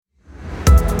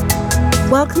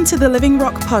Welcome to the Living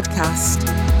Rock Podcast.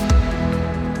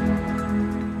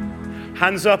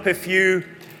 Hands up if you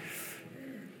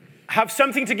have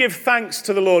something to give thanks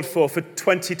to the Lord for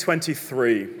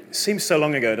 2023. It seems so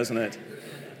long ago, doesn't it?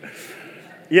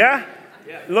 Yeah?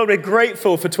 Lord, we're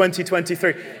grateful for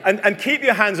 2023. And keep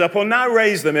your hands up, or now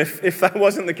raise them if that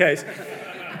wasn't the case.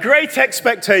 Great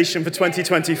expectation for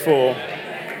 2024.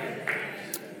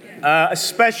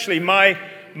 Especially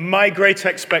my great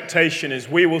expectation is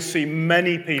we will see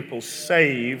many people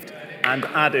saved and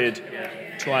added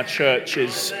to our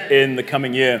churches in the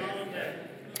coming year.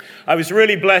 I was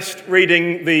really blessed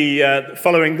reading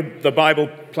following the Bible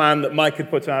plan that Mike had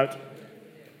put out.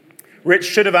 Rich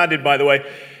should have added, by the way,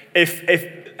 if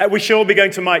we should all be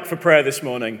going to Mike for prayer this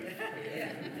morning,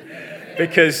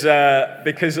 because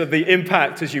of the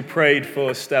impact as you prayed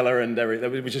for Stella and Derek.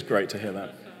 It was just great to hear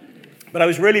that. But I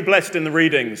was really blessed in the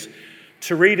readings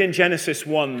to read in Genesis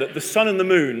 1 that the sun and the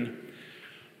moon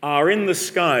are in the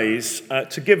skies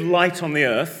to give light on the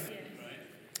earth,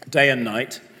 day and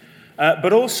night,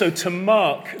 but also to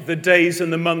mark the days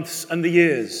and the months and the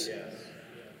years.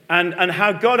 And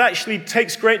how God actually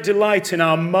takes great delight in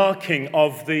our marking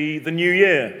of the new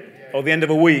year, or the end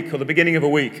of a week, or the beginning of a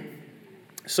week.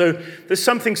 So there's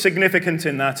something significant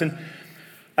in that.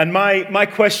 And my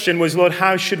question was, Lord,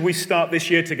 how should we start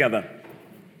this year together?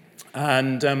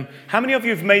 And how many of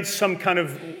you have made some kind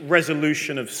of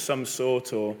resolution of some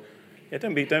sort? Or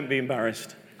don't be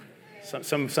embarrassed.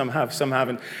 Some have, some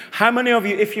haven't. How many of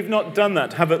you, if you've not done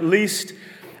that, have at least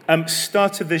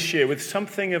started this year with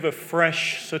something of a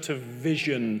fresh sort of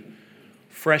vision,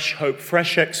 fresh hope,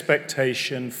 fresh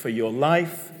expectation for your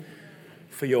life,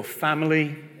 for your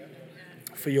family,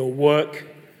 for your work,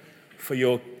 for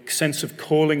your sense of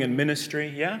calling and ministry?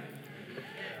 Yeah?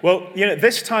 Well,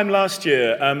 this time last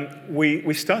year,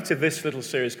 we started this little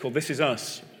series called This Is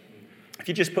Us. If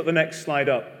you just put the next slide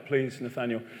up, please,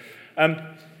 Nathaniel. The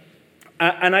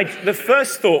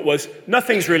first thought was,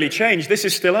 nothing's really changed. This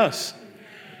is still us.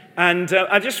 And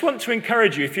I just want to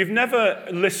encourage you, if you've never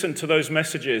listened to those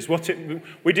messages,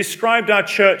 we described our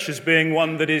church as being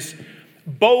one that is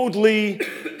boldly,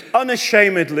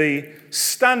 unashamedly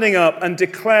standing up and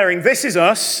declaring, this is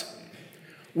us,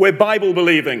 we're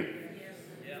Bible-believing.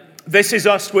 This is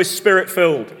us, we're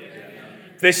Spirit-filled.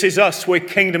 This is us, we're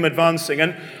kingdom-advancing.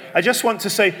 And I just want to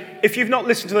say, if you've not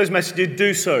listened to those messages,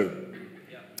 do so.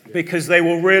 Because they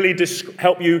will really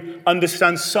help you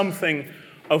understand something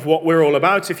of what we're all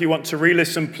about. If you want to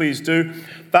re-listen, please do.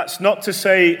 That's not to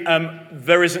say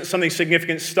there isn't something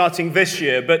significant starting this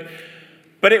year,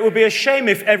 but it would be a shame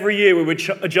if every year we were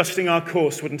adjusting our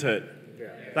course, wouldn't it?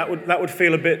 That would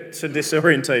feel a bit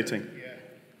disorientating.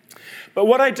 But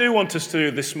what I do want us to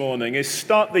do this morning is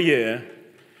start the year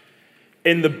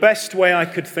in the best way I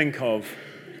could think of,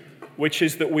 which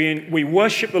is that we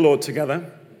worship the Lord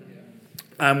together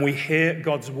and we hear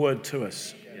God's word to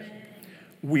us.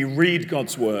 We read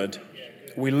God's word.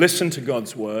 We listen to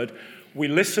God's word. We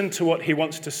listen to what he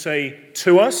wants to say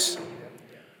to us,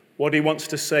 what he wants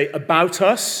to say about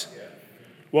us,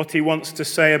 what he wants to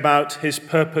say about his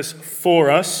purpose for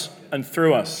us and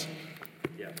through us.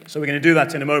 So we're going to do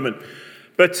that in a moment.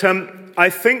 But I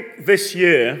think this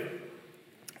year,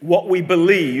 what we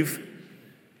believe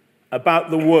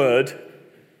about the word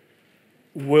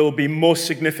will be more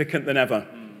significant than ever.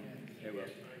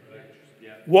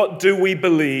 What do we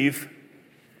believe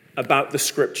about the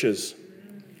scriptures?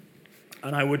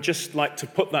 And I would just like to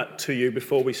put that to you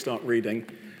before we start reading.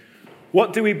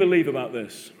 What do we believe about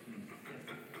this?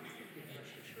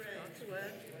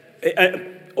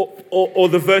 Or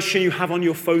the version you have on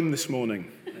your phone this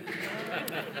morning.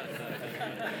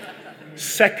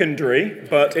 Secondary,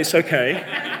 but it's okay.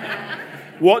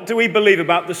 What do we believe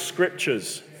about the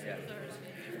scriptures?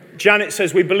 Janet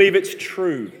says we believe it's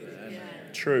true.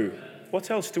 True. What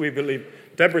else do we believe?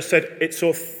 Deborah said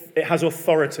it has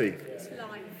authority.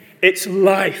 It's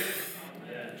life.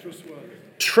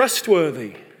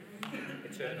 Trustworthy.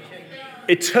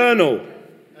 Eternal.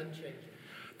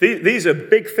 These are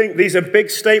big things. These are big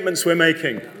statements we're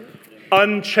making.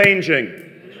 Unchanging.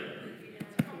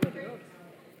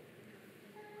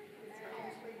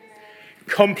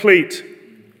 Complete.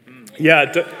 Yeah,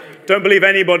 don't believe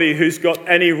anybody who's got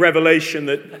any revelation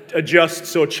that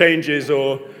adjusts or changes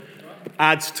or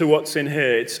adds to what's in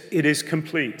here. It is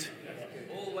complete.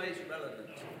 Always relevant.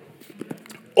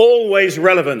 Always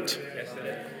relevant.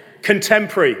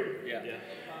 Contemporary.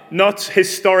 Not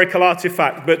historical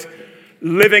artifact, but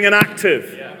living and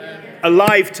active.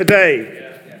 Alive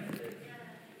today.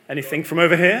 Anything from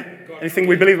over here? Anything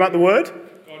we believe about the word?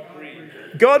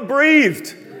 God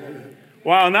breathed.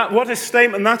 Wow, and what a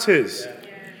statement that is.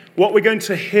 What we're going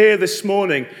to hear this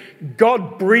morning,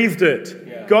 God breathed it.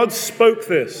 Yeah. God spoke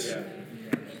this. Yeah.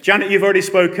 Janet, you've already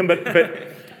spoken,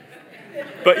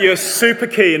 but you're super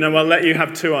keen, and I'll let you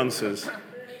have two answers.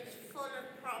 Full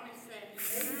of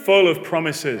promises. Full of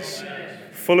promises.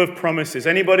 Full of promises.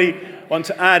 Anybody want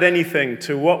to add anything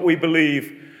to what we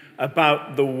believe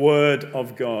about the Word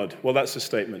of God? Well, that's a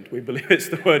statement. We believe it's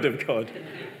the Word of God.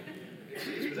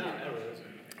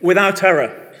 Without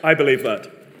error. I believe that.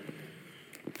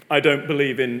 I don't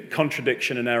believe in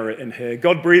contradiction and error in here.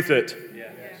 God breathed it.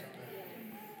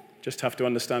 Just have to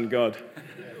understand God.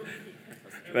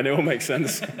 Then it all makes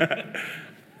sense.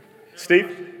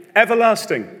 Steve?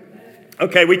 Everlasting.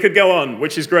 Okay, we could go on,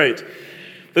 which is great.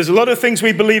 There's a lot of things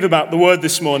we believe about the Word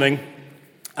this morning.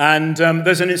 And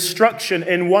there's an instruction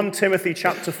in 1 Timothy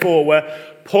chapter 4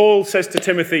 where Paul says to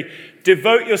Timothy,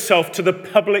 devote yourself to the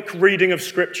public reading of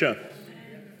Scripture.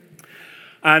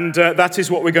 And that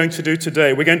is what we're going to do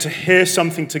today. We're going to hear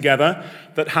something together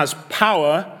that has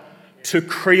power to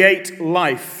create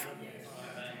life.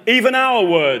 Even our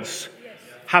words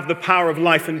have the power of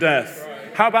life and death.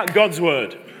 How about God's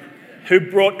word, who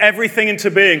brought everything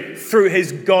into being through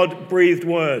his God-breathed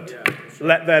word?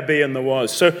 Let there be, and there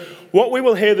was. So what we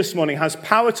will hear this morning has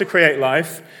power to create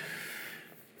life.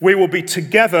 We will be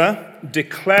together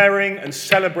declaring and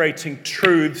celebrating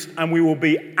truths, and we will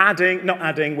be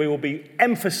we will be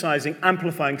emphasizing,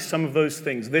 amplifying some of those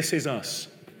things. This is us.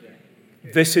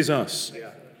 This is us.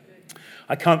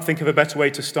 I can't think of a better way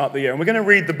to start the year. And we're going to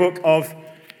read the book of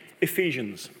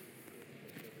Ephesians.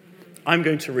 I'm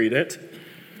going to read it,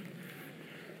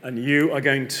 and you are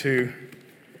going to,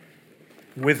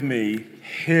 with me,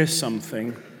 hear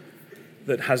something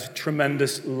that has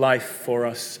tremendous life for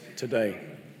us today.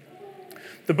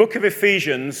 The book of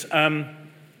Ephesians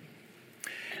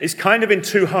is kind of in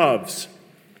two halves,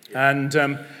 and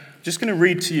just going to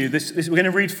read to you.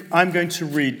 I'm going to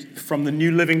read from the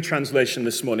New Living Translation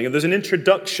this morning, and there's an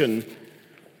introduction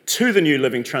to the New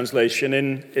Living Translation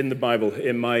in the Bible,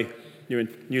 in my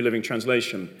New Living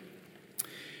Translation.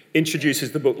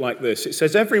 Introduces the book like this. It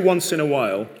says, every once in a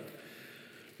while,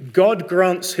 God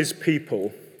grants his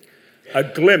people a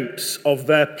glimpse of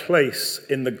their place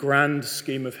in the grand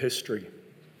scheme of history.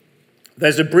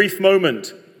 There's a brief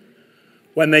moment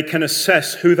when they can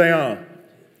assess who they are,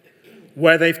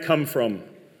 where they've come from,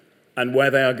 and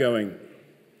where they are going.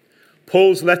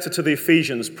 Paul's letter to the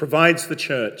Ephesians provides the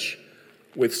church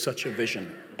with such a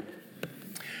vision.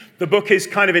 The book is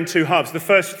kind of in two halves. The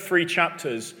first 3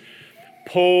 chapters,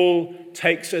 Paul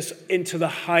takes us into the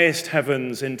highest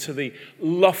heavens, into the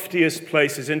loftiest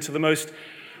places, into the most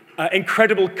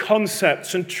incredible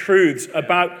concepts and truths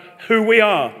about who we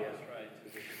are.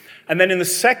 And then in the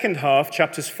second half,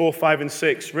 chapters 4, 5, and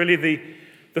 6, really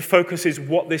the focus is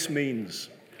what this means.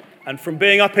 And from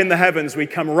being up in the heavens, we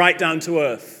come right down to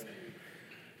earth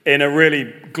in a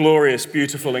really glorious,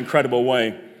 beautiful, incredible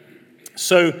way.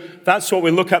 So that's what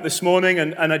we'll look at this morning.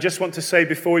 And I just want to say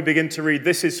before we begin to read,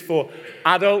 this is for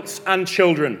adults and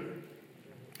children,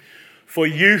 for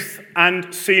youth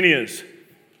and seniors,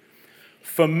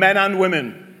 for men and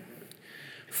women,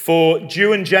 for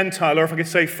Jew and Gentile, or if I could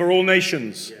say for all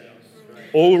nations,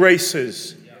 all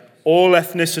races, all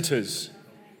ethnicities,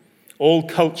 all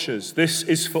cultures. This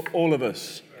is for all of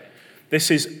us. This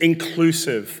is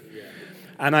inclusive.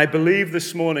 And I believe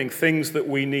this morning things that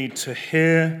we need to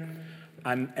hear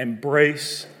and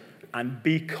embrace and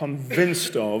be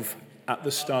convinced of at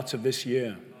the start of this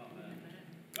year.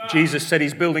 Jesus said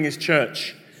he's building his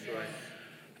church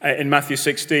in Matthew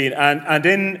 16. And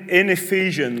in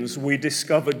Ephesians, we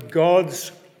discovered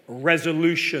God's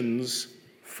resolutions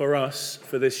for us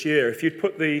for this year. If you'd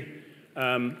put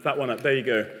that one up, there you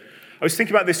go. I was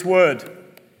thinking about this word.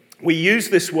 We use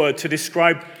this word to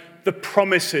describe the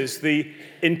promises, the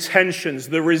intentions,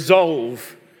 the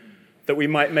resolve that we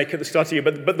might make at the start of the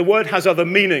year. But the word has other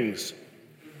meanings,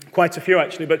 quite a few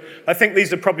actually. But I think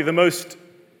these are probably the most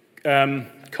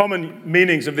common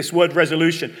meanings of this word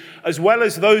resolution, as well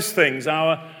as those things,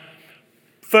 our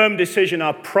firm decision,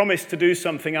 our promise to do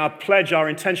something, our pledge, our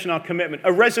intention, our commitment.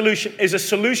 A resolution is a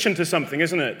solution to something,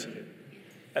 isn't it?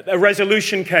 A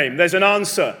resolution came. There's an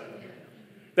answer.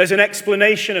 There's an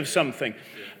explanation of something.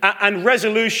 And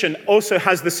resolution also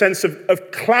has the sense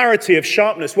of clarity, of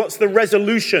sharpness. What's the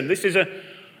resolution?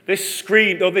 This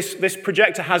screen or this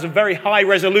projector has a very high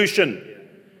resolution.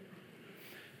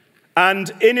 And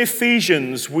in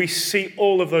Ephesians, we see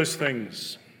all of those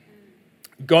things.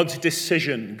 God's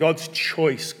decision, God's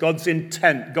choice, God's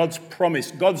intent, God's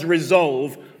promise, God's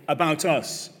resolve about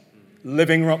us,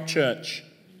 Living Rock Church.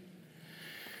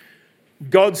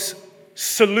 God's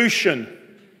solution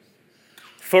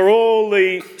for all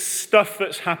the stuff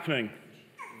that's happening,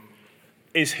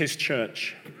 is his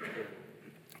church.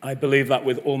 I believe that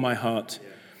with all my heart.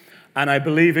 And I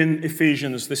believe in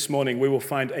Ephesians this morning we will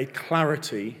find a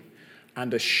clarity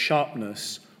and a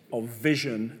sharpness of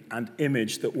vision and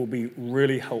image that will be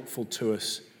really helpful to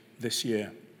us this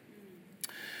year.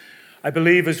 I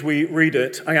believe as we read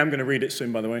it, I am going to read it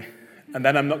soon, by the way, and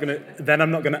then I'm not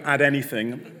going to add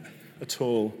anything at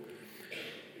all.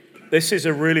 This is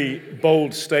a really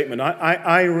bold statement.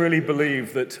 I really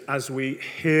believe that as we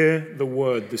hear the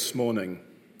word this morning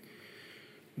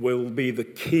will be the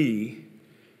key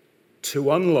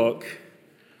to unlock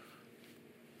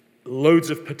loads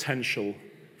of potential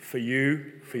for you,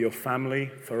 for your family,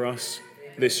 for us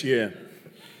this year.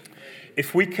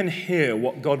 If we can hear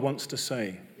what God wants to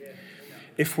say,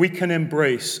 if we can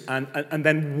embrace and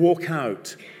then walk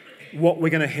out what we're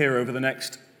going to hear over the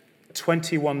next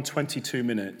 21, 22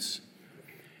 minutes,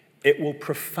 it will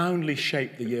profoundly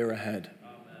shape the year ahead.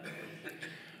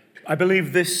 I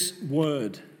believe this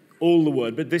word, all the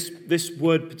word, but this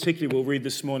word particularly we'll read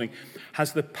this morning,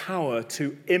 has the power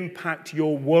to impact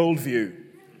your worldview,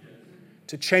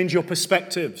 to change your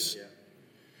perspectives,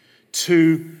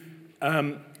 to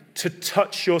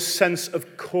touch your sense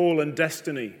of call and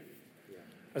destiny.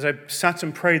 As I sat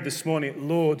and prayed this morning,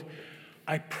 Lord,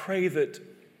 I pray that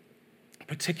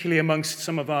particularly amongst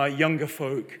some of our younger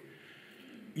folk,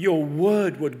 your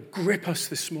word would grip us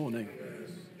this morning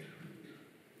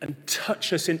and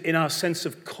touch us in our sense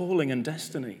of calling and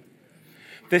destiny.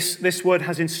 This word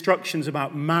has instructions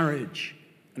about marriage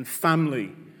and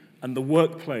family and the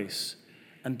workplace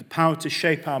and the power to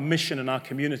shape our mission and our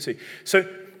community. So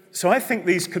I think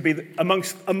these could be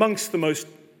amongst the most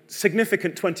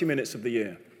significant 20 minutes of the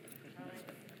year.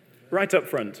 Right up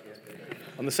front,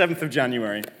 on the 7th of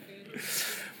January.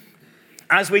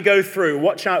 As we go through,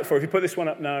 watch out for, if you put this one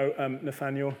up now,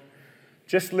 Nathaniel,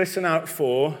 just listen out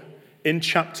for, in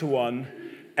chapter 1,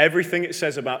 everything it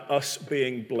says about us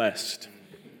being blessed.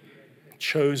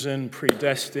 Chosen,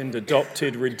 predestined,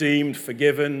 adopted, redeemed,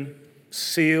 forgiven,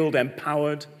 sealed,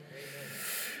 empowered.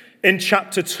 In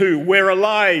chapter 2, we're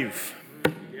alive,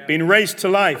 been raised to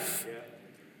life,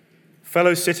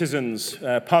 fellow citizens,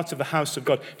 part of the house of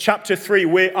God. Chapter 3,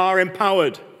 we are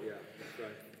empowered.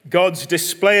 God's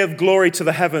display of glory to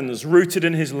the heavens, rooted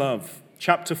in his love.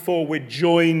 Chapter 4, we're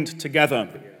joined together,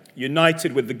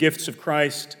 united with the gifts of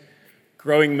Christ,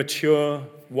 growing mature,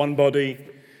 one body.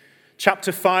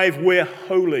 Chapter 5, we're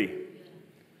holy.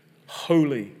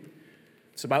 Holy.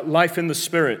 It's about life in the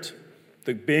Spirit,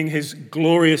 being his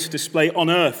glorious display on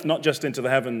earth, not just into the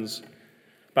heavens,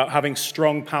 about having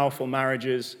strong, powerful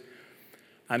marriages.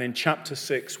 And in chapter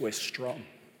 6, we're strong.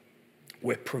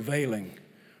 We're prevailing.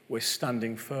 We're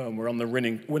standing firm. We're on the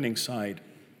winning side.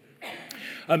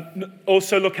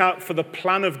 Also look out for the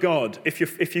plan of God. If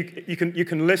you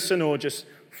can listen or just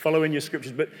follow in your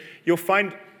scriptures, but you'll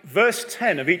find verse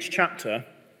 10 of each chapter,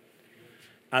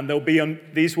 and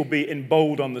these will be in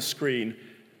bold on the screen.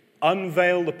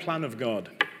 Unveil the plan of God.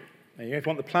 Now, if you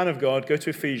want the plan of God, go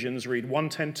to Ephesians, read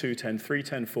 1:10, 2:10,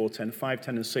 3:10, 4:10, 5:10,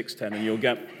 and 6:10, and you'll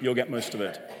get most of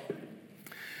it.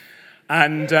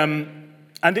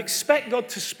 And expect God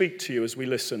to speak to you as we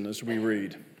listen, as we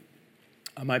read.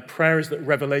 And my prayer is that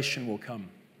revelation will come.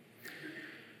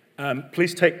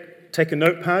 Please take a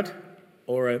notepad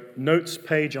or a notes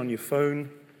page on your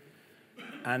phone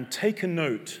and take a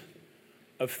note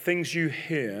of things you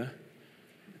hear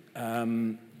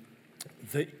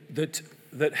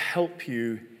that help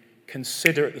you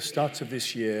consider at the start of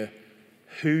this year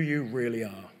who you really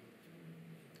are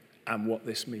and what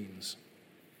this means.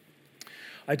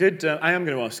 I am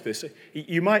going to ask this.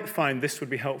 You might find this would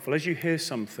be helpful as you hear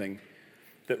something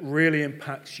that really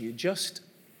impacts you. Just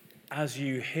as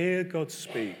you hear God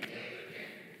speak,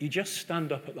 you just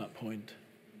stand up at that point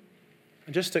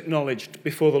and just acknowledge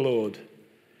before the Lord,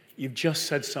 you've just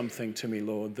said something to me,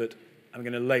 Lord, that I'm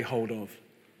going to lay hold of.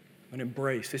 I'm going to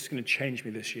embrace. This is going to change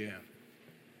me this year.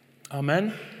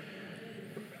 Amen?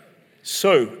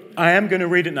 So, I am going to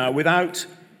read it now without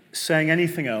saying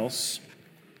anything else.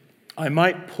 I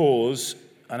might pause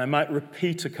and I might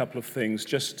repeat a couple of things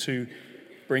just to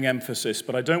bring emphasis,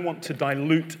 but I don't want to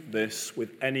dilute this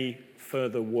with any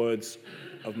further words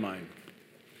of mine.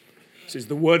 This is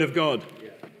the Word of God.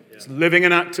 It's living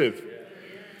and active,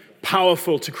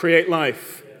 powerful to create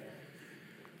life.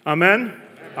 Amen?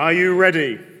 Are you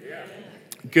ready?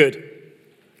 Good.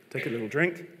 Take a little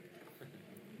drink.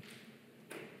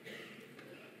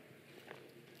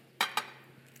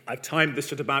 I've timed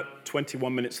this at about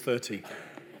 21 minutes 30.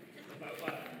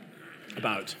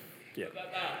 About. Yeah.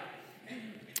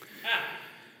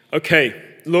 Okay.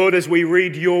 Lord, as we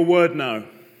read your word now,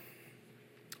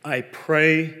 I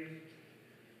pray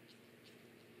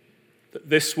that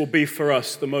this will be for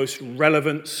us the most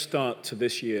relevant start to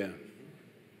this year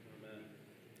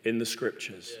in the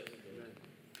Scriptures.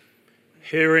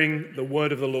 Hearing the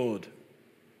word of the Lord,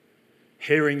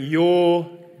 hearing your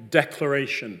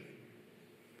declaration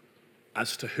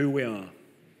as to who we are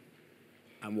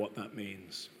and what that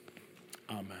means.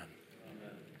 Amen.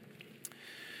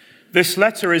 This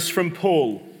letter is from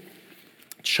Paul,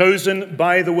 chosen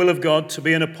by the will of God to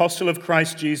be an apostle of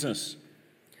Christ Jesus.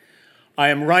 I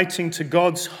am writing to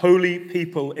God's holy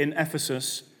people in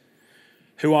Ephesus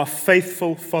who are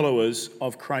faithful followers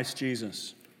of Christ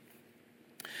Jesus.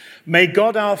 May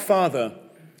God our Father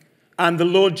and the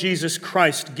Lord Jesus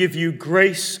Christ give you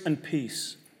grace and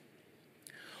peace.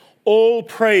 All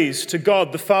praise to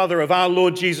God, the Father of our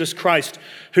Lord Jesus Christ,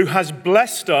 who has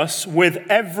blessed us with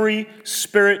every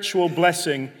spiritual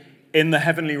blessing in the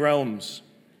heavenly realms,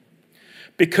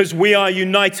 because we are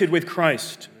united with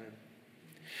Christ.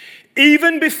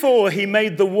 Even before he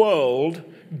made the world,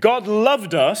 God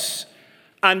loved us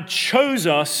and chose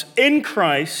us in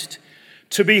Christ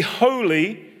to be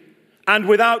holy and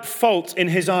without fault in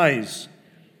his eyes.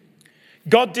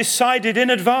 God decided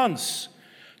in advance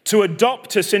to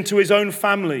adopt us into his own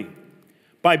family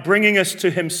by bringing us to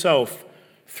himself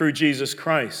through Jesus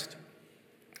Christ.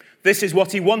 This is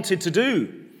what he wanted to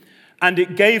do, and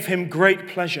it gave him great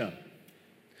pleasure.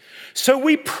 So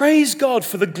we praise God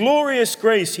for the glorious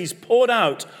grace he's poured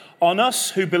out on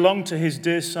us who belong to his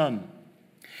dear Son.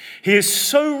 He is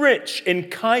so rich in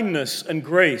kindness and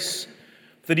grace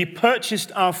that he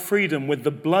purchased our freedom with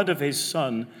the blood of his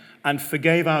Son and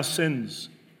forgave our sins.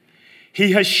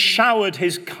 He has showered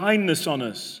his kindness on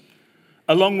us,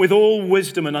 along with all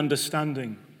wisdom and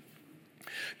understanding.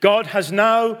 God has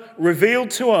now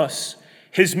revealed to us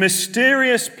his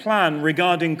mysterious plan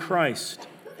regarding Christ,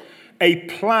 a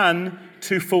plan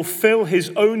to fulfill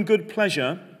his own good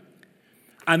pleasure.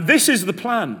 And this is the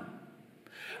plan.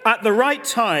 At the right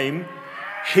time,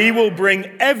 he will bring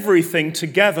everything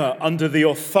together under the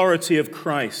authority of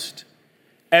Christ,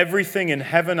 everything in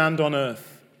heaven and on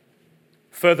earth.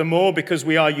 Furthermore, because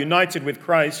we are united with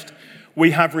Christ,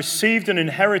 we have received an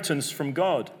inheritance from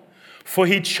God. For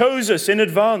he chose us in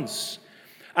advance,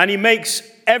 and he makes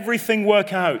everything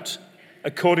work out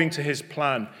according to his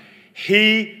plan.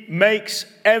 He makes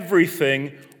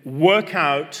everything work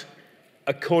out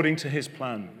according to his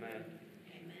plan.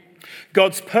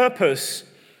 God's purpose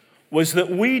was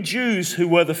that we Jews who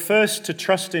were the first to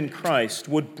trust in Christ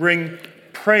would bring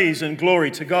praise and glory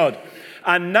to God.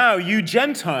 And now you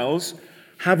Gentiles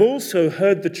have also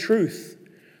heard the truth,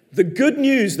 the good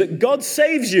news that God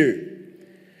saves you.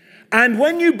 And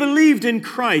when you believed in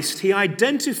Christ, he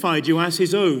identified you as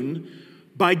his own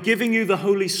by giving you the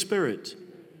Holy Spirit,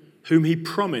 whom he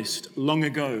promised long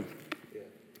ago.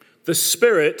 The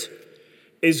Spirit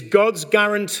is God's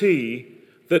guarantee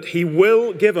that he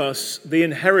will give us the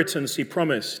inheritance he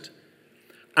promised,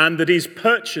 and that he's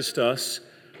purchased us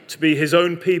to be his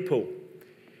own people.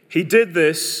 He did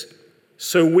this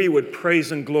so we would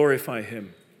praise and glorify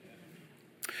him.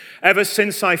 Ever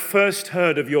since I first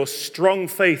heard of your strong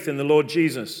faith in the Lord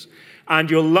Jesus and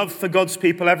your love for God's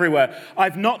people everywhere,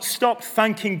 I've not stopped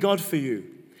thanking God for you.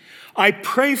 I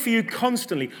pray for you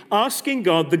constantly, asking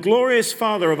God, the glorious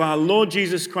Father of our Lord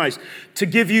Jesus Christ, to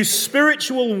give you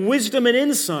spiritual wisdom and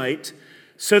insight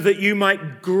so that you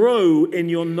might grow in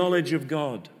your knowledge of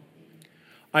God.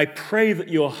 I pray that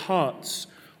your hearts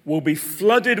will be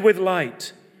flooded with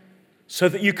light so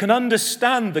that you can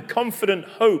understand the confident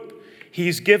hope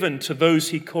he's given to those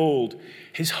he called,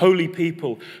 his holy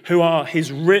people, who are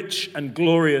his rich and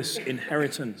glorious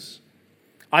inheritance.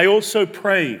 I also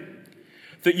pray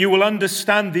that you will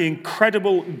understand the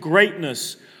incredible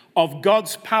greatness of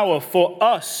God's power for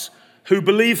us who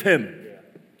believe him.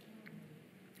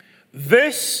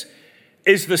 This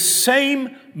is the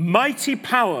same mighty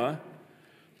power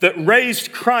that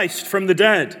raised Christ from the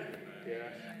dead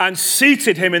and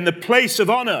seated him in the place of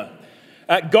honor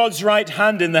at God's right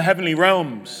hand in the heavenly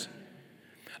realms.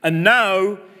 And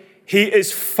now he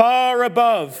is far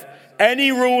above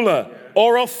any ruler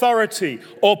or authority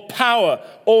or power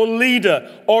or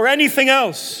leader or anything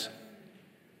else,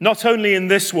 not only in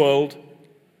this world,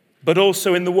 but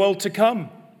also in the world to come.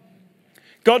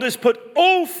 God has put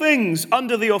all things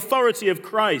under the authority of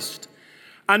Christ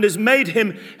and has made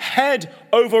him head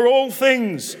over all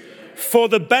things for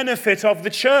the benefit of the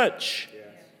church.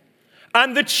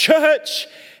 And the church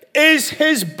is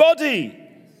his body.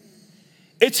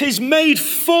 It is made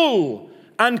full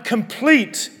and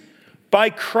complete by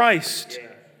Christ,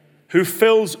 who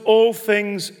fills all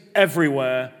things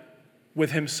everywhere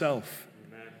with himself.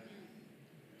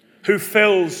 who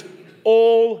fills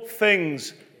all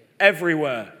things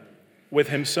everywhere with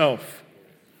himself.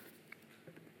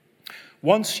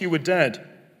 Once you were dead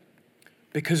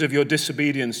because of your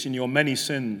disobedience and your many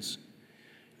sins.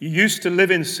 You used to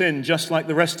live in sin just like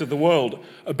the rest of the world,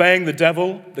 obeying the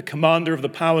devil, the commander of the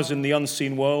powers in the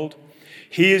unseen world.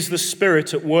 He is the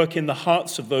spirit at work in the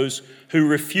hearts of those who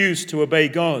refuse to obey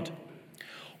God.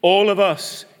 All of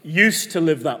us used to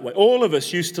live that way. All of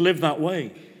us used to live that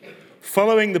way,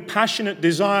 following the passionate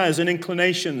desires and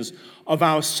inclinations of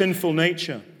our sinful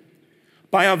nature.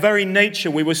 By our very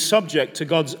nature, we were subject to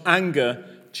God's anger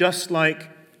just like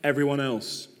everyone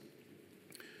else.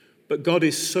 But God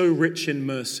is so rich in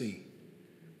mercy,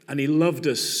 and he loved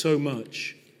us so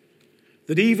much,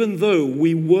 that even though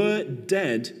we were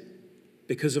dead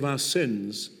because of our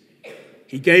sins,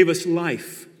 he gave us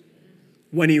life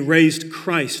when he raised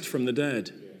Christ from the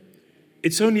dead.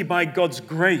 It's only by God's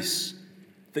grace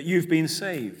that you've been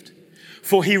saved.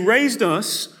 For he raised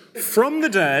us from the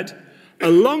dead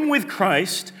along with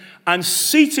Christ and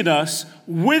seated us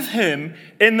with him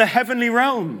in the heavenly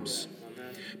realms,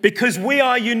 because we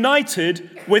are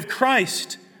united with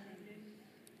Christ.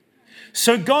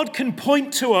 So God can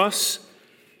point to us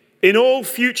in all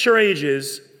future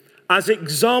ages as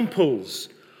examples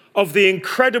of the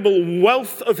incredible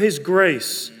wealth of his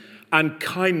grace and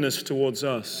kindness towards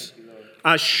us,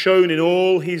 as shown in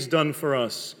all he's done for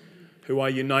us who are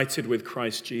united with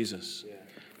Christ Jesus.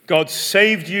 God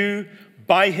saved you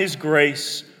by his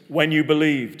grace when you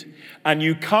believed. And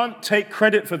you can't take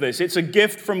credit for this. It's a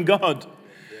gift from God.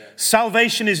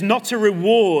 Salvation is not a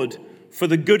reward for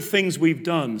the good things we've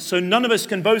done. So none of us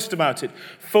can boast about it.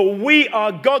 For we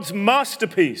are God's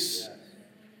masterpiece.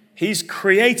 He's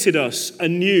created us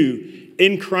anew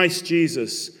in Christ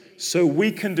Jesus so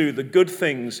we can do the good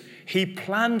things he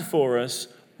planned for us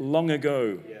long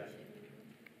ago.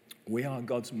 We are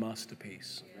God's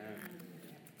masterpiece.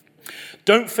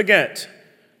 Don't forget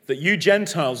that you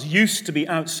Gentiles used to be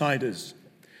outsiders.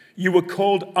 You were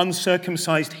called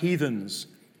uncircumcised heathens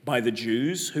by the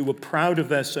Jews, who were proud of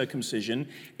their circumcision,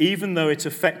 even though it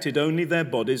affected only their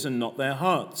bodies and not their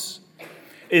hearts.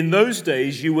 In those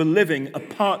days, you were living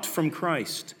apart from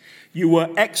Christ. You were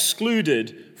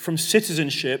excluded from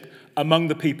citizenship among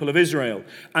the people of Israel,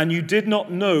 and you did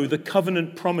not know the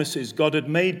covenant promises God had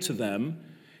made to them.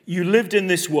 You lived in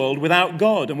this world without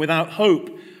God and without hope,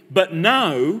 but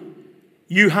now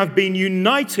you have been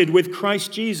united with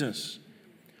Christ Jesus.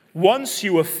 Once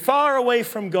you were far away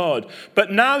from God,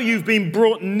 but now you've been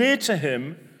brought near to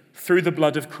him through the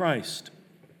blood of Christ.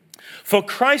 For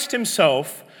Christ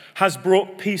himself has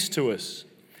brought peace to us.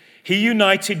 He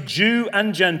united Jew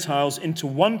and Gentiles into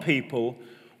one people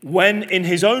when, in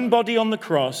his own body on the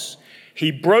cross, he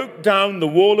broke down the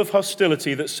wall of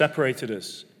hostility that separated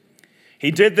us. He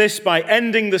did this by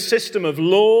ending the system of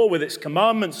law with its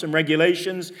commandments and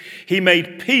regulations. He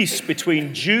made peace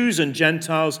between Jews and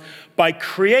Gentiles by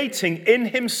creating in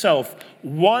himself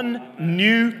one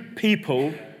new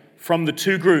people from the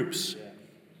two groups.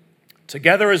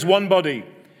 Together as one body,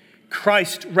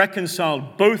 Christ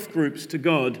reconciled both groups to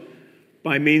God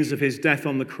by means of his death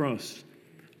on the cross,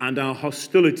 and our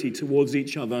hostility towards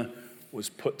each other was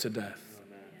put to death.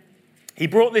 He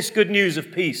brought this good news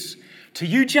of peace to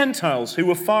you Gentiles who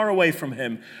were far away from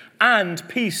him, and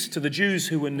peace to the Jews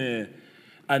who were near.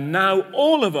 And now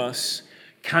all of us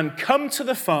can come to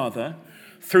the Father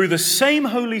through the same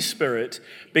Holy Spirit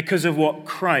because of what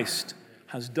Christ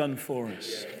has done for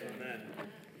us.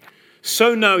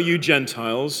 So now you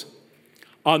Gentiles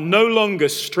are no longer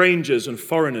strangers and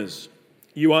foreigners.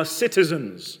 You are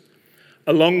citizens,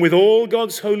 along with all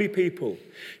God's holy people.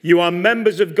 You are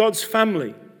members of God's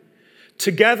family.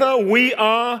 Together we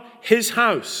are his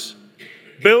house,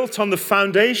 built on the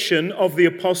foundation of the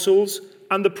apostles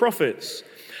and the prophets.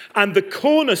 And the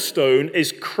cornerstone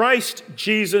is Christ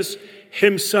Jesus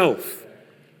himself.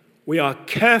 We are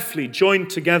carefully joined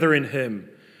together in him,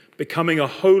 becoming a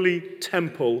holy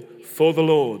temple for the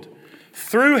Lord.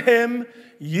 Through him,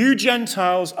 you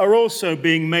Gentiles are also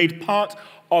being made part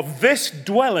of this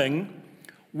dwelling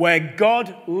where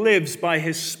God lives by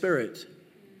his Spirit.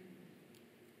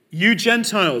 You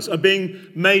Gentiles are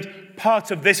being made part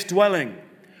of this dwelling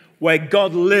where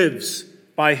God lives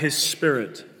by his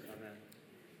Spirit. Amen.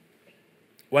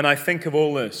 When I think of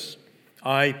all this,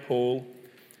 I, Paul,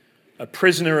 a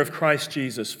prisoner of Christ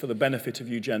Jesus for the benefit of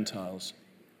you Gentiles,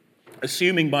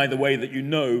 assuming, by the way, that you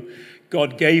know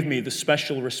God gave me the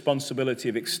special responsibility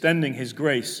of extending his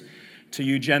grace to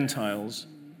you Gentiles,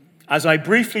 as I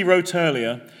briefly wrote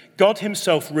earlier, God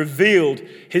himself revealed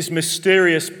his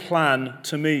mysterious plan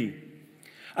to me.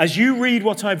 As you read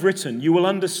what I've written, you will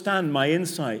understand my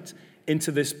insight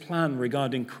into this plan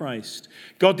regarding Christ.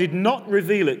 God did not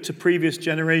reveal it to previous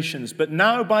generations, but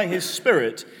now by his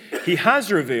Spirit, he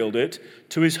has revealed it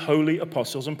to his holy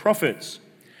apostles and prophets.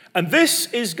 And this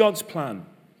is God's plan.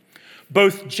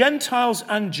 Both Gentiles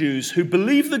and Jews who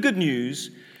believe the good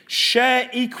news share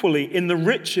equally in the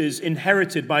riches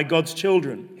inherited by God's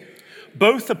children.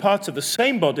 Both are part of the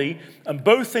same body, and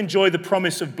both enjoy the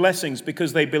promise of blessings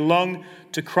because they belong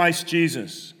to Christ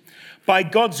Jesus. By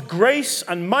God's grace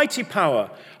and mighty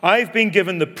power, I've been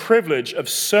given the privilege of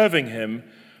serving him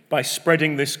by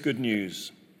spreading this good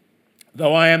news.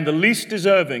 Though I am the least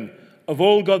deserving of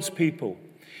all God's people,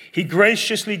 he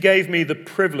graciously gave me the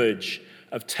privilege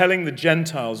of telling the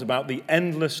Gentiles about the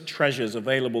endless treasures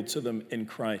available to them in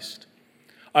Christ.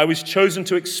 I was chosen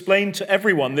to explain to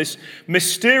everyone this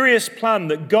mysterious plan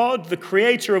that God, the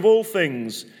creator of all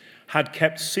things, had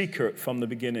kept secret from the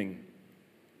beginning.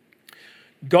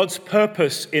 God's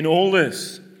purpose in all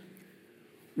this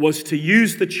was to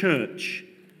use the church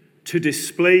to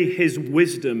display his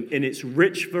wisdom in its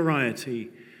rich variety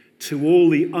to all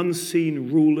the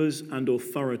unseen rulers and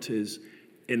authorities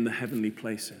in the heavenly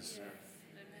places.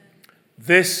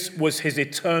 This was his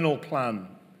eternal plan,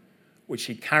 which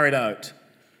he carried out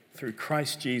through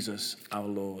Christ Jesus our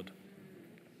Lord.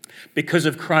 Because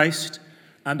of Christ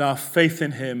and our faith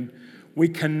in him, we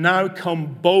can now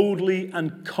come boldly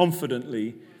and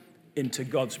confidently into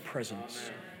God's presence.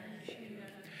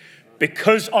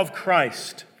 Because of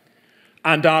Christ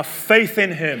and our faith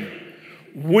in him,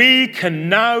 we can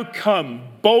now come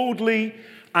boldly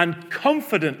and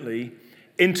confidently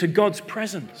into God's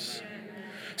presence.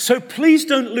 So please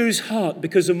don't lose heart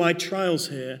because of my trials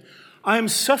here. I am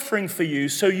suffering for you,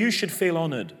 so you should feel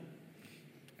honored.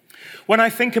 When I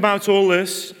think about all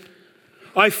this,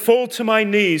 I fall to my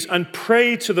knees and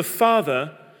pray to the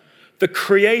Father, the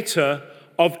creator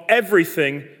of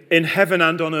everything in heaven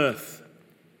and on earth.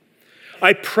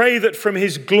 I pray that from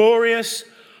his glorious,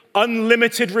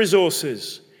 unlimited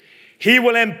resources, he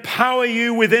will empower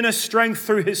you with inner strength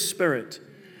through his Spirit.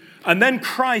 And then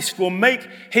Christ will make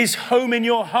his home in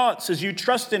your hearts as you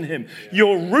trust in him.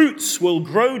 Your roots will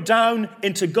grow down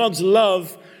into God's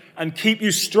love and keep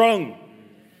you strong.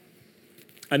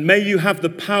 And may you have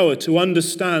the power to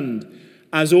understand,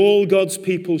 as all God's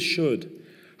people should,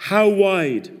 how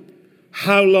wide,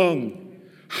 how long,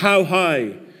 how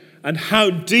high, and how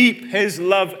deep his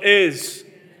love is.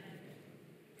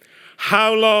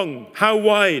 How long, how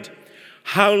wide,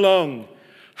 how long,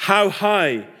 how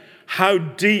high, how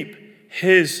deep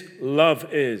his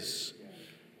love is.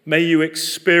 May you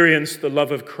experience the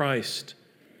love of Christ,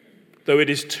 though it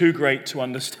is too great to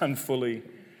understand fully.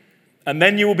 And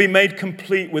then you will be made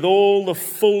complete with all the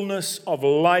fullness of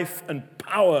life and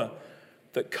power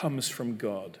that comes from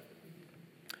God.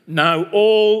 Now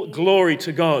all glory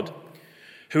to God,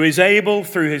 who is able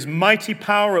through his mighty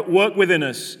power at work within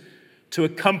us to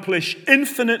accomplish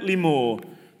infinitely more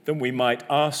than we might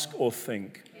ask or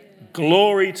think.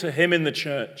 Glory to him in the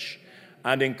church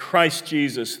and in Christ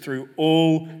Jesus through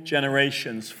all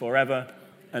generations forever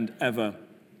and ever.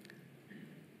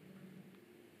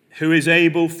 Who is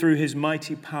able through his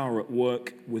mighty power at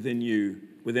work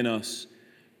within us,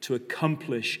 to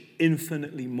accomplish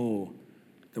infinitely more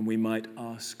than we might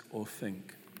ask or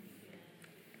think.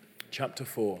 Chapter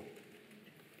 4.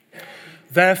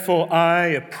 Therefore I,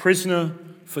 a prisoner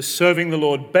for serving the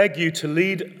Lord, beg you to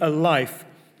lead a life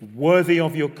worthy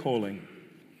of your calling.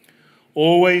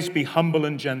 Always be humble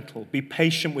and gentle. Be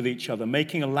patient with each other,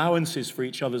 making allowances for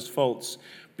each other's faults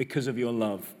because of your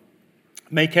love.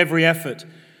 Make every effort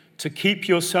to keep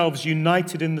yourselves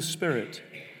united in the Spirit,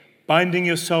 binding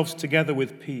yourselves together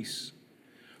with peace.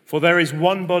 For there is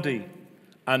one body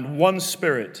and one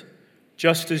Spirit,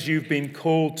 just as you've been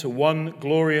called to one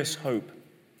glorious hope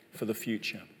for the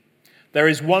future. There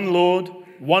is one Lord,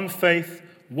 one faith,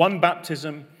 one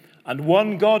baptism, and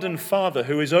one God and Father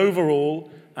who is over all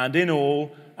and in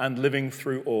all and living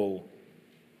through all.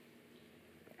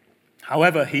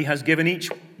 However, he has given each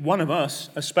one of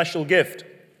us a special gift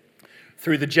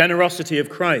through the generosity of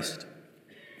Christ.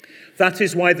 That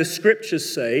is why the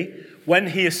scriptures say, when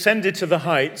he ascended to the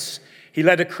heights, he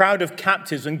led a crowd of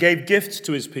captives and gave gifts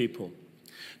to his people.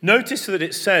 Notice that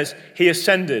it says he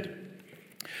ascended.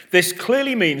 This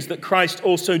clearly means that Christ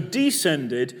also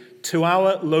descended to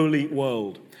our lowly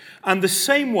world. And the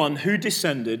same one who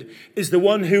descended is the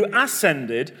one who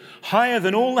ascended higher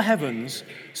than all the heavens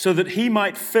so that he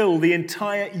might fill the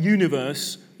entire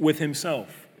universe with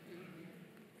himself.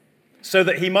 So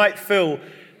that he might fill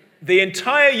the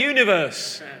entire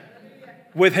universe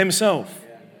with himself.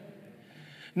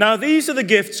 Now these are the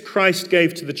gifts Christ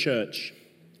gave to the church: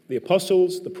 the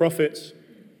apostles, the prophets,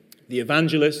 the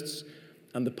evangelists,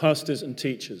 and the pastors and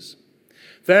teachers.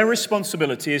 Their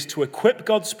responsibility is to equip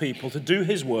God's people to do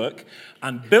his work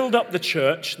and build up the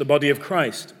church, the body of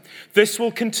Christ. This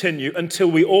will continue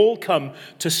until we all come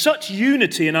to such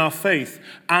unity in our faith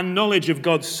and knowledge of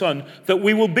God's Son that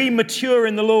we will be mature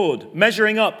in the Lord,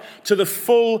 measuring up to the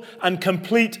full and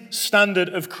complete standard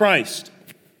of Christ.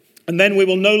 And then we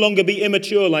will no longer be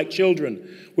immature like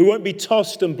children. We won't be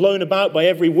tossed and blown about by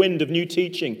every wind of new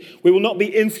teaching. We will not be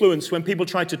influenced when people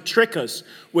try to trick us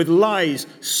with lies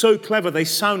so clever they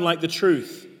sound like the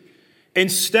truth.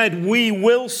 Instead, we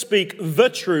will speak the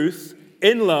truth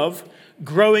in love,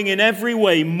 growing in every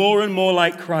way more and more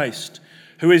like Christ,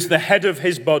 who is the head of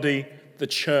his body, the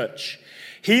church.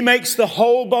 He makes the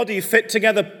whole body fit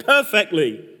together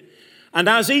perfectly. And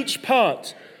as each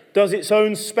part does its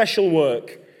own special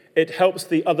work, it helps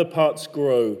the other parts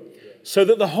grow, so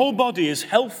that the whole body is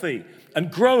healthy and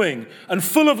growing and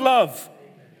full of love.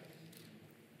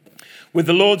 With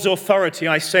the Lord's authority,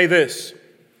 I say this: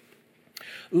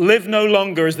 live no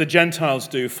longer as the Gentiles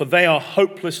do, for they are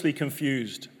hopelessly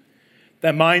confused.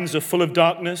 Their minds are full of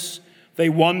darkness. They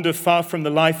wander far from the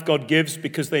life God gives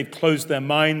because they've closed their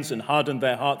minds and hardened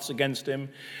their hearts against him.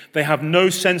 They have no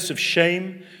sense of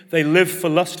shame. They live for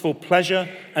lustful pleasure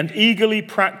and eagerly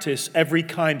practice every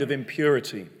kind of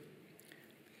impurity.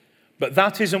 But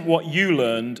that isn't what you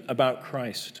learned about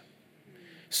Christ.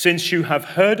 Since you have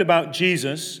heard about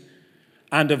Jesus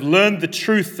and have learned the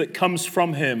truth that comes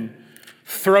from him,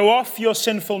 throw off your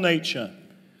sinful nature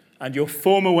and your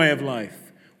former way of life,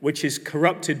 which is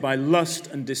corrupted by lust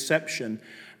and deception,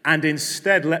 and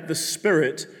instead let the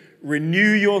Spirit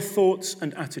renew your thoughts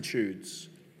and attitudes.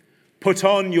 Put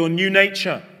on your new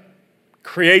nature,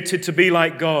 created to be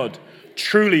like God,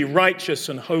 truly righteous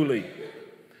and holy.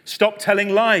 Stop telling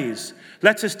lies.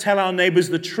 Let us tell our neighbors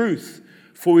the truth,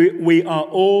 for we are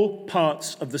all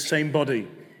parts of the same body.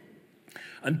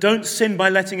 And don't sin by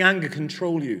letting anger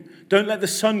control you. Don't let the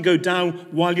sun go down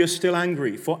while you're still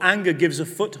angry, for anger gives a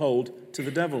foothold to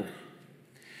the devil.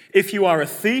 If you are a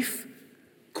thief,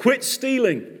 quit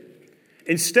stealing.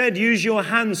 Instead, use your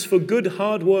hands for good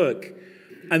hard work,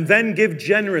 and then give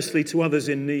generously to others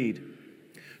in need.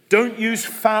 Don't use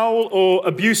foul or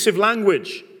abusive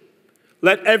language.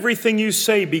 Let everything you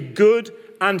say be good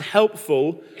and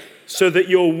helpful, so that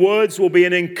your words will be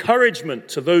an encouragement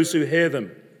to those who hear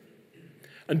them.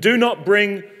 And do not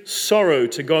bring sorrow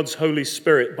to God's Holy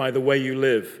Spirit by the way you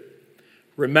live.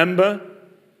 Remember,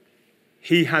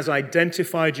 he has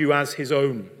identified you as his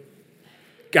own,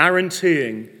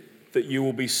 guaranteeing that you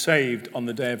will be saved on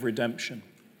the day of redemption.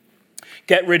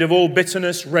 Get rid of all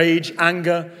bitterness, rage,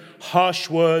 anger, harsh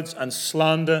words, and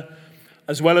slander,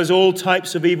 as well as all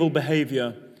types of evil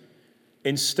behavior.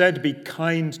 Instead, be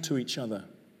kind to each other,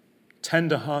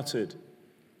 tender-hearted,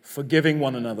 forgiving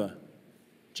one another,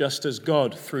 just as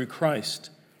God, through Christ,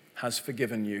 has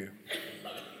forgiven you.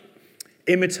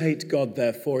 Imitate God,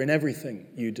 therefore, in everything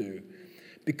you do,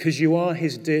 because you are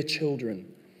his dear children.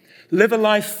 Live a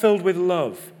life filled with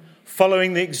love,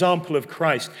 following the example of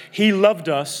Christ. He loved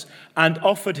us and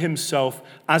offered himself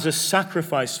as a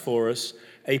sacrifice for us,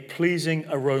 a pleasing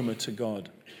aroma to God.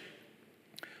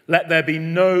 Let there be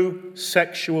no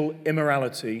sexual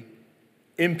immorality,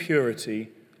 impurity,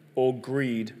 or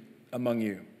greed among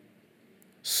you.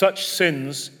 Such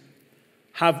sins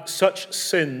have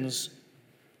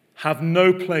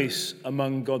no place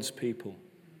among God's people.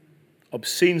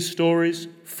 Obscene stories,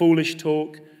 foolish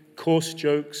talk, coarse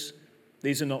jokes,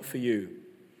 these are not for you.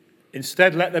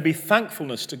 Instead, let there be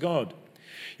thankfulness to God.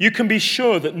 You can be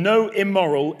sure that no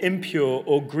immoral, impure,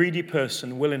 or greedy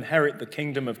person will inherit the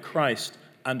kingdom of Christ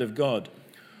and of God.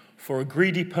 For a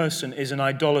greedy person is an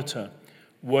idolater,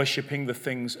 worshipping the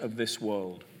things of this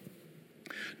world.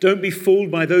 Don't be fooled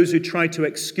by those who try to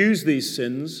excuse these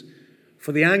sins,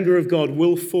 for the anger of God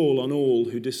will fall on all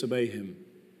who disobey him.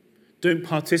 Don't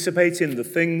participate in the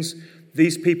things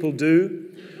these people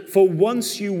do, for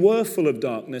once you were full of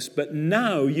darkness, but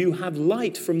now you have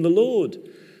light from the Lord.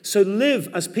 So live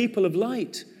as people of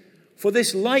light, for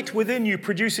this light within you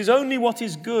produces only what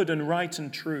is good and right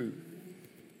and true.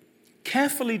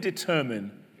 Carefully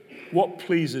determine what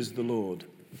pleases the Lord.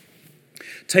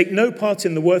 Take no part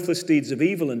in the worthless deeds of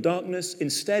evil and darkness.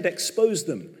 Instead, expose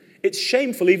them. It's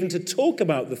shameful even to talk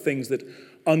about the things that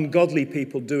ungodly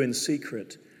people do in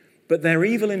secret. But their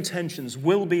evil intentions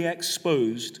will be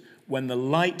exposed when the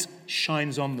light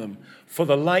shines on them. For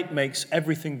the light makes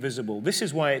everything visible. This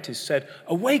is why it is said,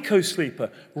 "Awake, O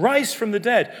sleeper, rise from the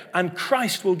dead, and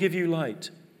Christ will give you light."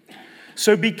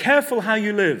 So be careful how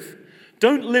you live.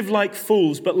 Don't live like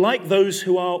fools, but like those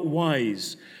who are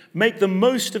wise. Make the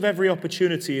most of every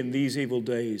opportunity in these evil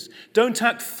days. Don't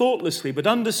act thoughtlessly, but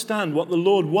understand what the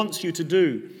Lord wants you to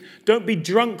do. Don't be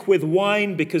drunk with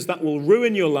wine, because that will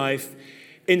ruin your life.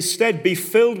 Instead, be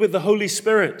filled with the Holy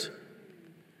Spirit,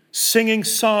 singing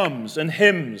psalms and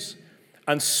hymns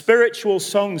and spiritual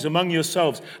songs among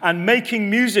yourselves, and making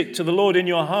music to the Lord in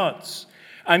your hearts.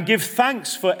 And give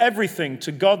thanks for everything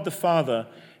to God the Father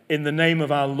in the name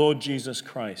of our Lord Jesus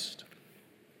Christ.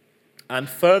 And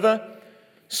further,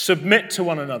 submit to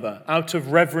one another out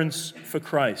of reverence for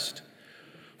Christ.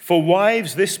 For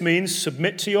wives, this means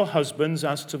submit to your husbands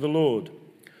as to the Lord.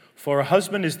 For a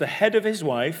husband is the head of his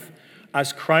wife,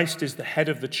 as Christ is the head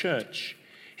of the church.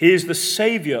 He is the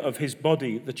Savior of his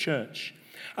body, the church.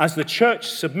 As the church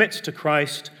submits to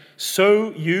Christ,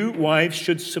 so you, wives,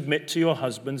 should submit to your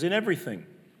husbands in everything.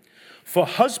 For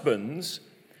husbands,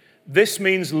 this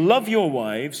means love your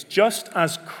wives just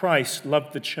as Christ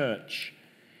loved the church.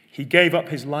 He gave up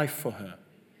his life for her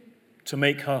to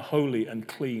make her holy and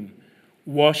clean,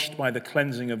 washed by the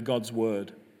cleansing of God's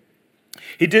word.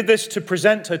 He did this to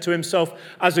present her to himself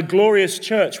as a glorious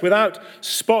church without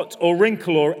spot or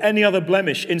wrinkle or any other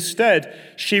blemish. Instead,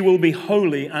 she will be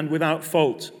holy and without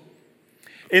fault.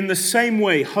 In the same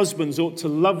way, husbands ought to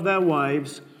love their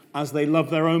wives as they love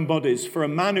their own bodies. For a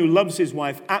man who loves his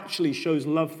wife actually shows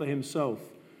love for himself.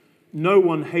 No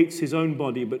one hates his own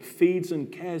body, but feeds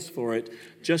and cares for it,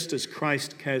 just as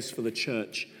Christ cares for the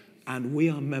church, and we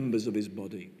are members of his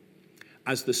body.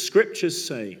 As the scriptures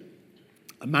say,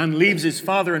 a man leaves his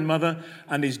father and mother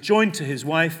and is joined to his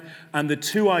wife, and the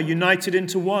two are united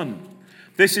into one.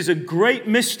 This is a great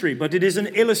mystery, but it is an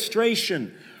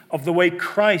illustration of the way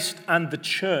Christ and the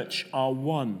church are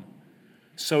one.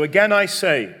 So again I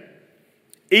say,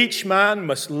 each man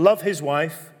must love his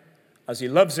wife as he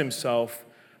loves himself,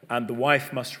 and the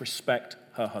wife must respect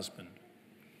her husband.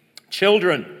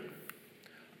 Children,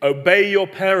 obey your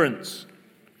parents,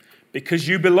 because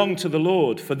you belong to the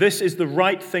Lord, for this is the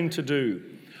right thing to do.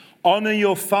 Honor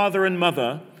your father and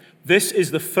mother. This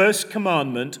is the first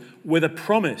commandment with a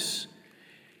promise.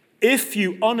 If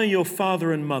you honor your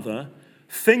father and mother,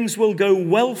 things will go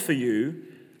well for you,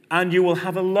 and you will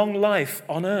have a long life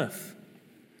on earth.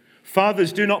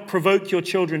 Fathers, do not provoke your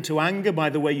children to anger by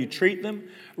the way you treat them.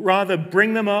 Rather,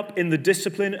 bring them up in the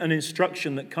discipline and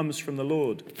instruction that comes from the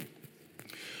Lord.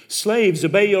 Slaves,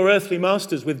 obey your earthly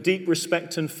masters with deep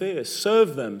respect and fear.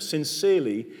 Serve them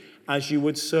sincerely as you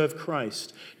would serve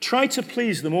Christ. Try to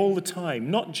please them all the time,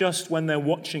 not just when they're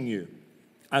watching you.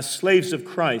 As slaves of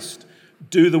Christ,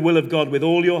 do the will of God with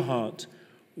all your heart.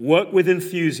 Work with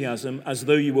enthusiasm as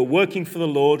though you were working for the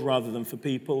Lord rather than for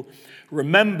people.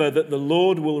 Remember that the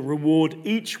Lord will reward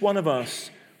each one of us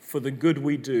for the good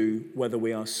we do, whether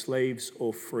we are slaves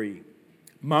or free.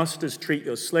 Masters, treat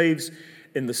your slaves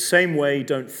in the same way.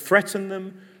 Don't threaten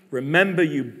them. Remember,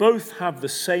 you both have the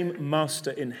same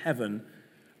master in heaven,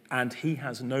 and he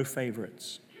has no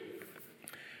favorites.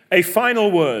 A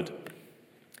final word.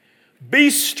 Be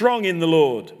strong in the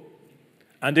Lord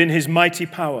and in his mighty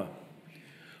power.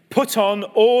 Put on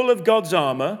all of God's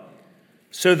armor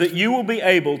so that you will be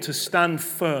able to stand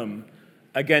firm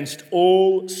against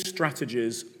all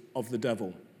strategies of the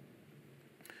devil.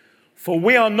 For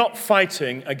we are not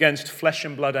fighting against flesh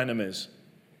and blood enemies,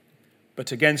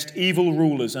 but against evil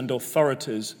rulers and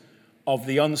authorities of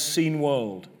the unseen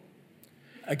world,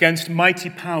 against mighty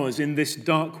powers in this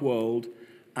dark world,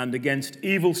 and against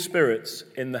evil spirits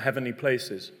in the heavenly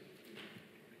places.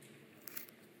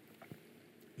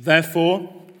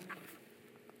 Therefore,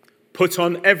 put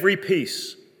on every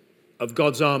piece of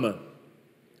God's armor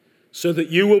so that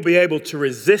you will be able to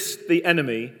resist the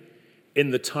enemy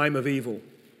in the time of evil.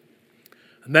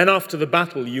 And then after the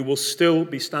battle, you will still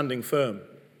be standing firm.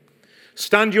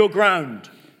 Stand your ground,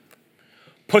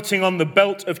 putting on the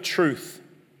belt of truth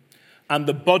and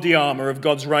the body armor of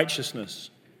God's righteousness.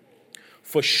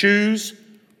 For shoes,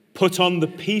 put on the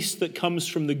peace that comes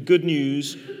from the good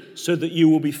news so that you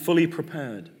will be fully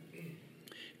prepared.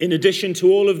 In addition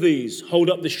to all of these, hold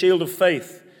up the shield of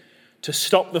faith to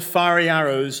stop the fiery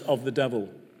arrows of the devil.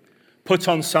 Put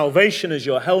on salvation as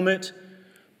your helmet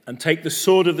and take the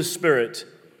sword of the Spirit,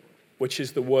 which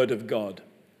is the word of God.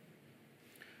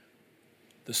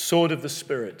 The sword of the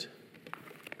Spirit,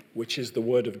 which is the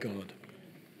word of God.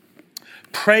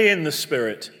 Pray in the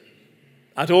Spirit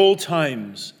at all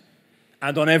times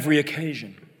and on every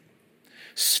occasion.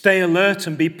 Stay alert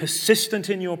and be persistent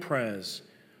in your prayers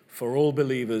for all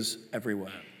believers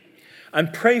everywhere.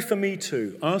 And pray for me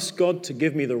too. Ask God to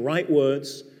give me the right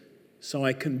words so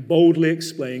I can boldly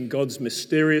explain God's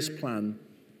mysterious plan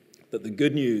that the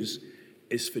good news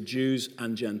is for Jews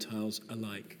and Gentiles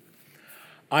alike.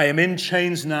 I am in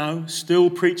chains now, still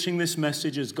preaching this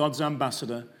message as God's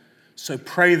ambassador, so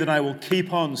pray that I will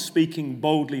keep on speaking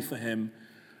boldly for him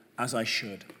as I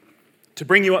should. To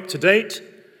bring you up to date,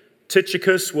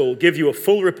 Tychicus will give you a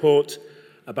full report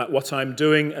about what I'm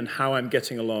doing and how I'm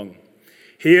getting along.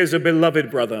 He is a beloved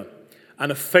brother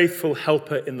and a faithful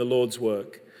helper in the Lord's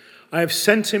work. I have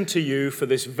sent him to you for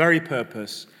this very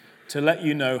purpose, to let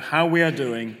you know how we are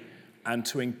doing and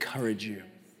to encourage you.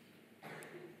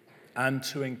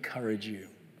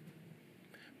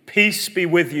 Peace be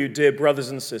with you, dear brothers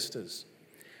and sisters.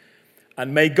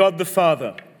 And may God the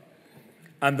Father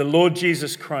and the Lord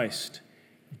Jesus Christ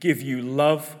give you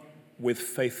love with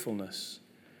faithfulness.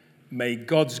 May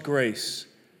God's grace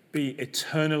be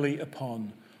eternally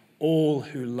upon all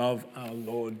who love our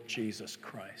Lord Jesus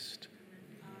Christ.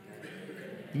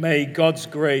 May God's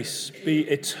grace be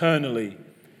eternally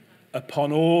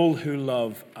upon all who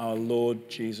love our Lord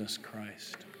Jesus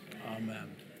Christ.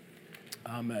 Amen.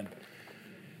 Amen.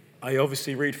 I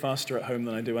obviously read faster at home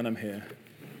than I do when I'm here.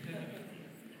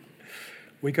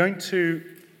 We're going to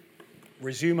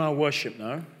resume our worship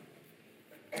now.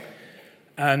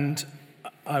 And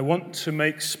I want to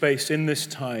make space in this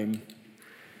time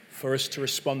for us to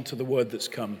respond to the word that's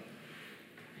come.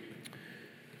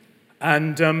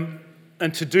 And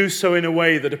to do so in a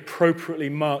way that appropriately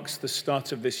marks the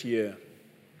start of this year.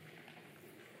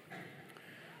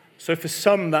 So for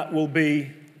some, that will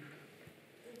be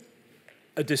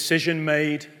a decision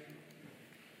made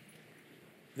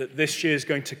that this year is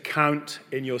going to count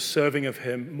in your serving of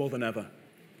him more than ever.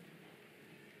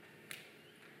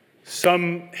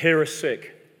 Some here are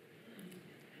sick,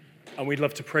 and we'd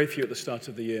love to pray for you at the start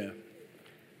of the year.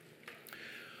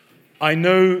 I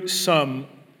know some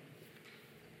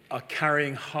are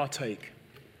carrying heartache.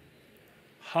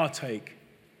 Heartache.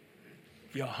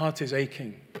 Your heart is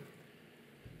aching.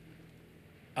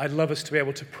 I'd love us to be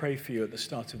able to pray for you at the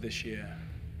start of this year.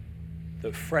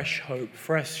 That fresh hope,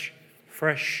 fresh,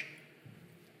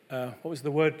 what was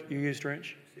the word you used,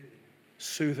 Rich?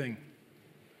 Soothing.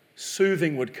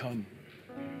 Soothing would come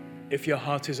if your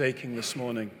heart is aching this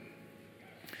morning.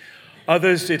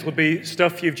 Others, it'll be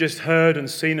stuff you've just heard and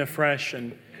seen afresh,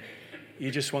 and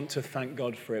you just want to thank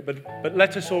God for it. But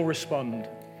let us all respond.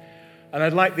 And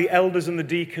I'd like the elders and the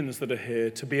deacons that are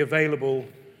here to be available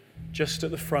just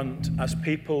at the front as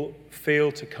people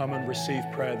feel to come and receive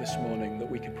prayer this morning, that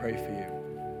we could pray for you.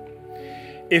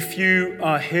 If you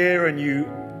are here and you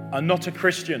are not a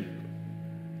Christian,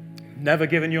 never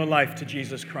given your life to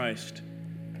Jesus Christ,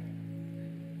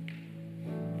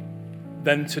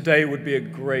 then today would be a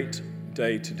great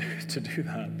day to do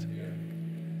that.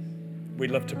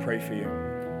 We'd love to pray for you.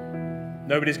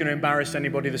 Nobody's going to embarrass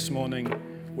anybody this morning.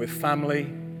 We're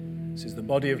family. This is the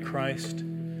body of Christ.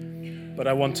 But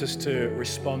I want us to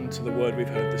respond to the word we've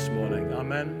heard this morning.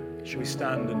 Amen. Shall we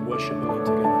stand and worship the Lord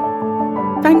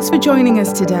together? Thanks for joining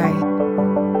us today.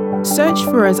 Search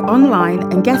for us online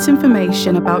and get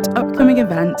information about upcoming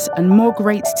events and more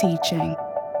great teaching.